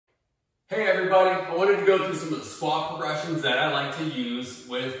Hey everybody, I wanted to go through some of the squat progressions that I like to use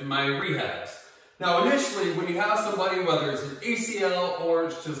with my rehabs. Now initially, when you have somebody, whether it's an ACL or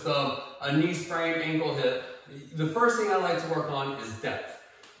it's just a knee sprain, ankle, hip, the first thing I like to work on is depth.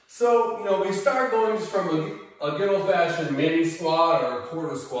 So, we start going just from a good old-fashioned mini squat or a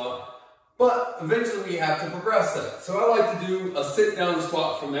quarter squat, but eventually we have to progress that. So I like to do a sit-down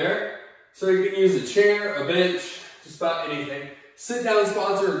squat from there. So you can use a chair, a bench, just about anything. Sit-down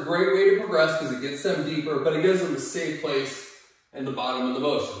squats are a great way to progress because it gets them deeper, but it gives them a safe place in the bottom of the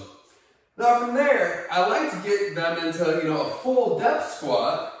motion. Now from there, I like to get them into, a full depth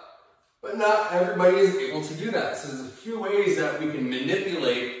squat, but not everybody is able to do that. So there's a few ways that we can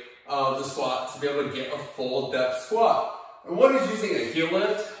manipulate the squat to be able to get a full depth squat. And one is using a heel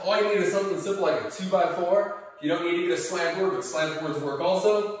lift. All you need is something simple like a 2x4. You don't need to get a slant board, but slant boards work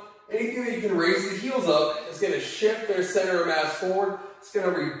also. Anything that you can raise the heels up is going to shift their center of mass forward. It's going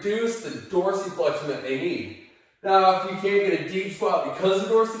to reduce the dorsiflexion that they need. Now, if you can't get a deep squat because of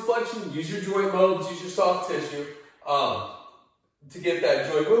dorsiflexion, use your joint modes, use your soft tissue to get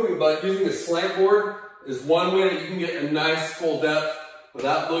that joint moving. But using a slant board is one way that you can get a nice full depth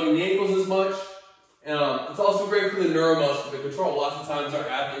without loading the ankles as much. It's also great for the neuromuscular control. Lots of times our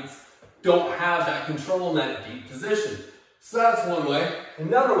athletes don't have that control in that deep position. So that's one way.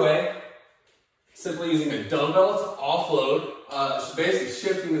 Another way, simply using a dumbbell to offload, basically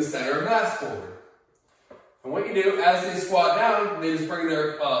shifting the center of mass forward. And what you do, as they squat down, they just bring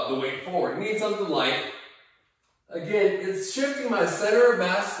the weight forward. You need something light. Again, it's shifting my center of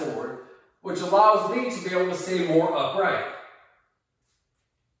mass forward, which allows me to be able to stay more upright.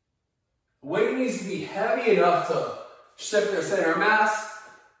 The weight needs to be heavy enough to shift their center of mass,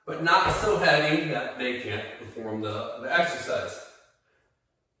 but not so heavy that they can't perform the exercise.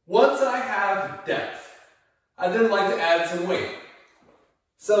 Once I have depth, I then like to add some weight.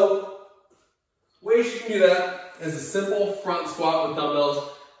 So, ways you can do that is a simple front squat with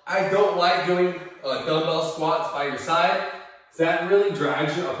dumbbells. I don't like doing dumbbell squats by your side, because that really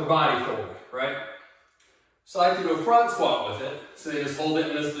drags your upper body forward, right? So I like to do a front squat with it. So they just hold it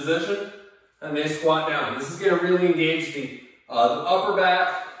in this position, and they squat down. This is going to really engage the upper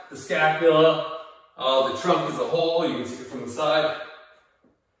back, the scapula, the trunk as a whole. You can see it from the side.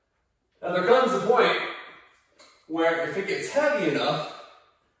 Now there comes a point where if it gets heavy enough,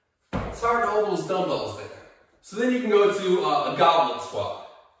 it's hard to hold those dumbbells there. So then you can go to a goblet squat.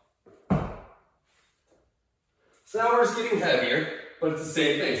 So now we're just getting heavier, but it's the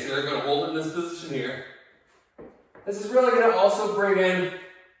same thing. So you're going to hold it in this position here. This is really going to also bring in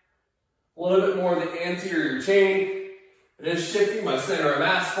a little bit more of the anterior chain. It is shifting my center of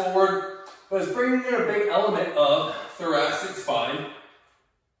mass forward, but it's bringing in a big element of thoracic spine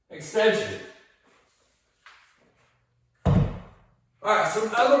extension. Alright, some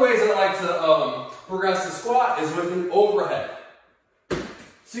other ways I like to progress the squat is with an overhead.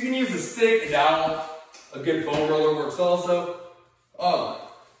 So you can use a stick, a dowel, a good foam roller works also.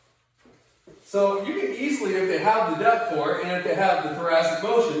 So you can easily, if they have the depth for it, and if they have the thoracic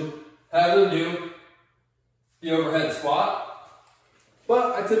motion, have them do the overhead squat.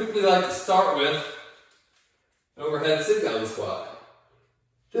 But I typically like to start with an overhead sit-down squat.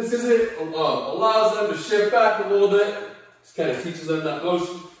 Just because it allows them to shift back a little bit. Just kind of teaches them that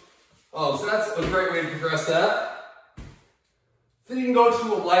motion. So that's a great way to progress that. Then you can go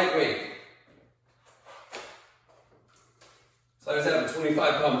to a light weight. So I just have a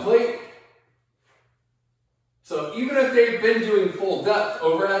 25-pound plate. So even if they've been doing full depth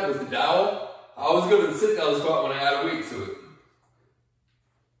overhead with the dowel, I always go to the sit-down squat when I add a weight to it.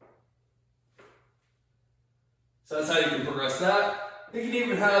 So that's how you can progress that. You can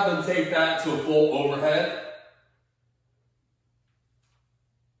even have them take that to a full overhead.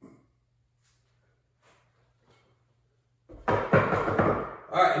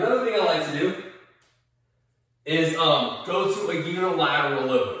 Alright, another thing I like to do is go to a unilateral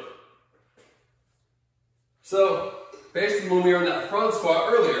load. So basically when we were in that front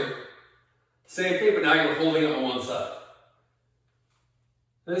squat earlier, same thing, but now you're holding it on one side.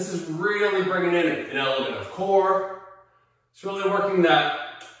 This is really bringing in an element of core. It's really working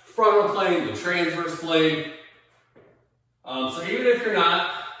that frontal plane, the transverse plane. So even if you're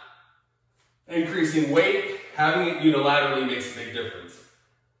not increasing weight, having it unilaterally makes a big difference.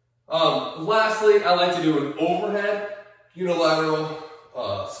 Lastly, I like to do an overhead unilateral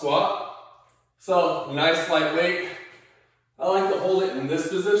squat. So nice light weight. I like to hold it in this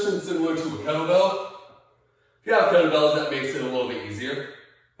position, similar to a kettlebell. If you have kettlebells, that makes it a little bit easier.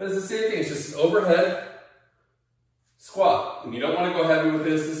 But it's the same thing, it's just an overhead squat. And you don't want to go heavy with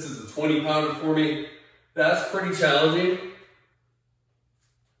this. This is a 20-pounder for me. That's pretty challenging.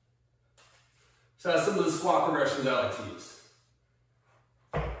 So that's some of the squat progressions I like to use.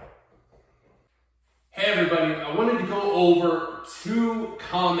 Hey everybody, I wanted to go over 2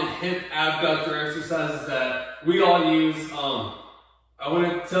 common hip abductor exercises that we all use. I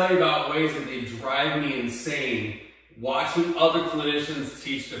want to tell you about ways that they drive me insane watching other clinicians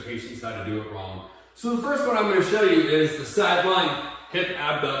teach their patients how to do it wrong. So the first one I'm going to show you is the sideline hip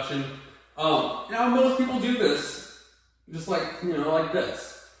abduction. Now most people do this just like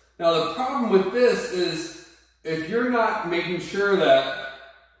this. Now the problem with this is if you're not making sure that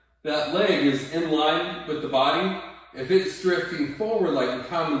that leg is in line with the body, if it's drifting forward like you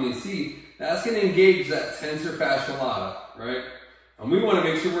commonly see, that's going to engage that tensor fasciae lata, right? And we want to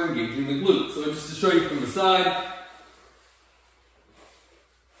make sure we're engaging the glute. So just to show you from the side,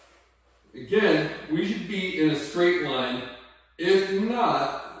 again, we should be in a straight line. If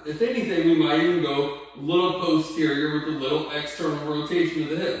not, if anything, we might even go a little posterior with a little external rotation of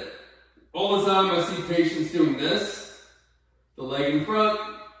the hip. All the time I see patients doing this, the leg in front,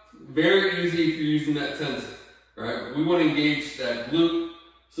 very easy if you're using that tensor, right? We want to engage that glute.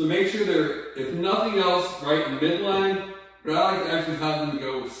 So make sure they're, if nothing else, right in midline, but I like to actually have them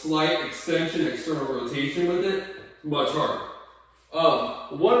go slight extension, external rotation with it, much harder.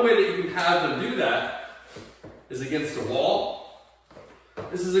 One way that you can have them do that is against a wall.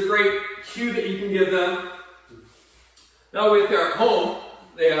 This is a great cue that you can give them. That way if they're at home,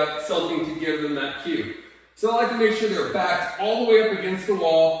 they have something to give them that cue. So I like to make sure they're backed all the way up against the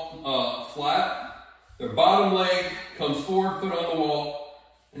wall, flat. Their bottom leg comes forward, foot on the wall.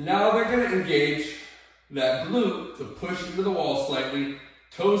 And now they're going to engage that glute to push into the wall slightly,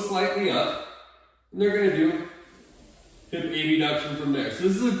 toes slightly up, and they're going to do hip abduction from there. So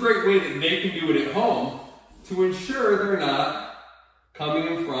this is a great way that they can do it at home to ensure they're not coming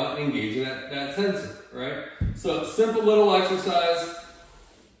in front and engaging that tensor, right? So simple little exercise,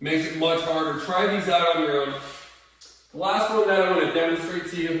 makes it much harder. Try these out on your own. The last one that I want to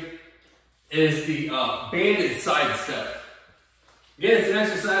demonstrate to you is the banded side step. Again, it's an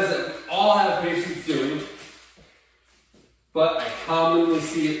exercise that all have patients doing, but I commonly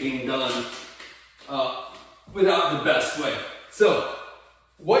see it being done without the best way. So,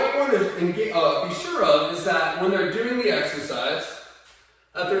 what you want to be sure of is that when they're doing the exercise,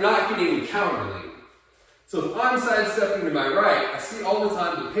 that they're not getting counter lean. So if I'm sidestepping to my right, I see all the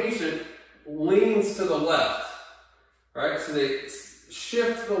time the patient leans to the left, right? So they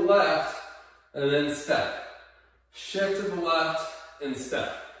shift to the left and then step. Shift to the left and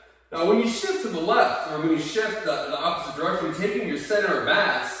step. Now when you shift to the left, or when you shift the opposite direction, you're taking your center of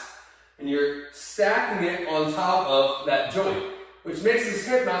mass and you're stacking it on top of that joint, which makes this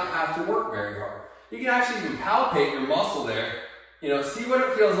hip not have to work very hard. You can actually even palpate your muscle there, see what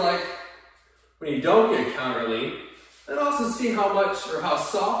it feels like when you don't get counter lean, and also see how much or how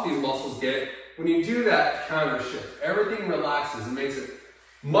soft these muscles get when you do that counter shift. Everything relaxes and makes it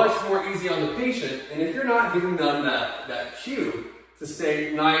much more easy on the patient. And if you're not giving them that cue to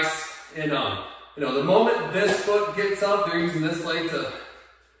stay nice and the moment this foot gets up, they're using this leg to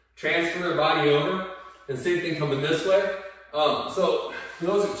transfer their body over, and same thing coming this way. So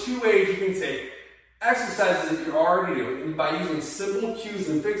those are 2 ways you can take exercises that you're already doing, and by using simple cues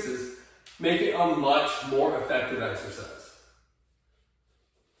and fixes, make it a much more effective exercise.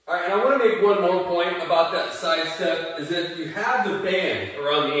 All right, and I want to make one more point about that side step, is if you have the band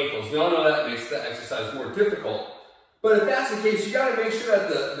around the ankles, we all know that makes the exercise more difficult. But if that's the case, you got to make sure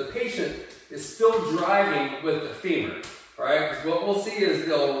that the patient is still driving with the femur, all right? Because what we'll see is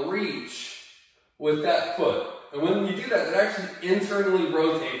they'll reach with that foot. And when you do that, it actually internally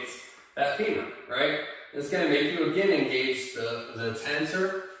rotates that femur, right? It's going to make you, again, engage the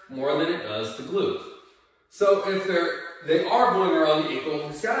tensor more than it does the glute. So if they are going around the ankle, you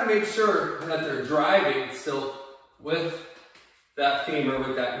just got to make sure that they're driving still with that femur,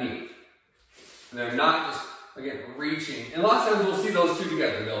 with that knee. And they're not just, again, reaching. And a lot of times we'll see those 2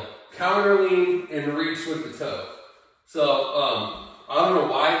 together. They'll counter lean and reach with the toe. So I don't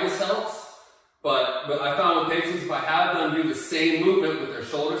know why this helps, but I found with patients, if I have them do the same movement with their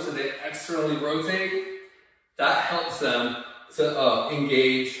shoulders so they externally rotate, that helps them to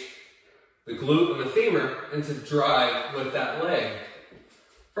engage the glute and the femur and to drive with that leg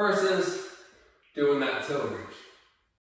versus doing that toe reach.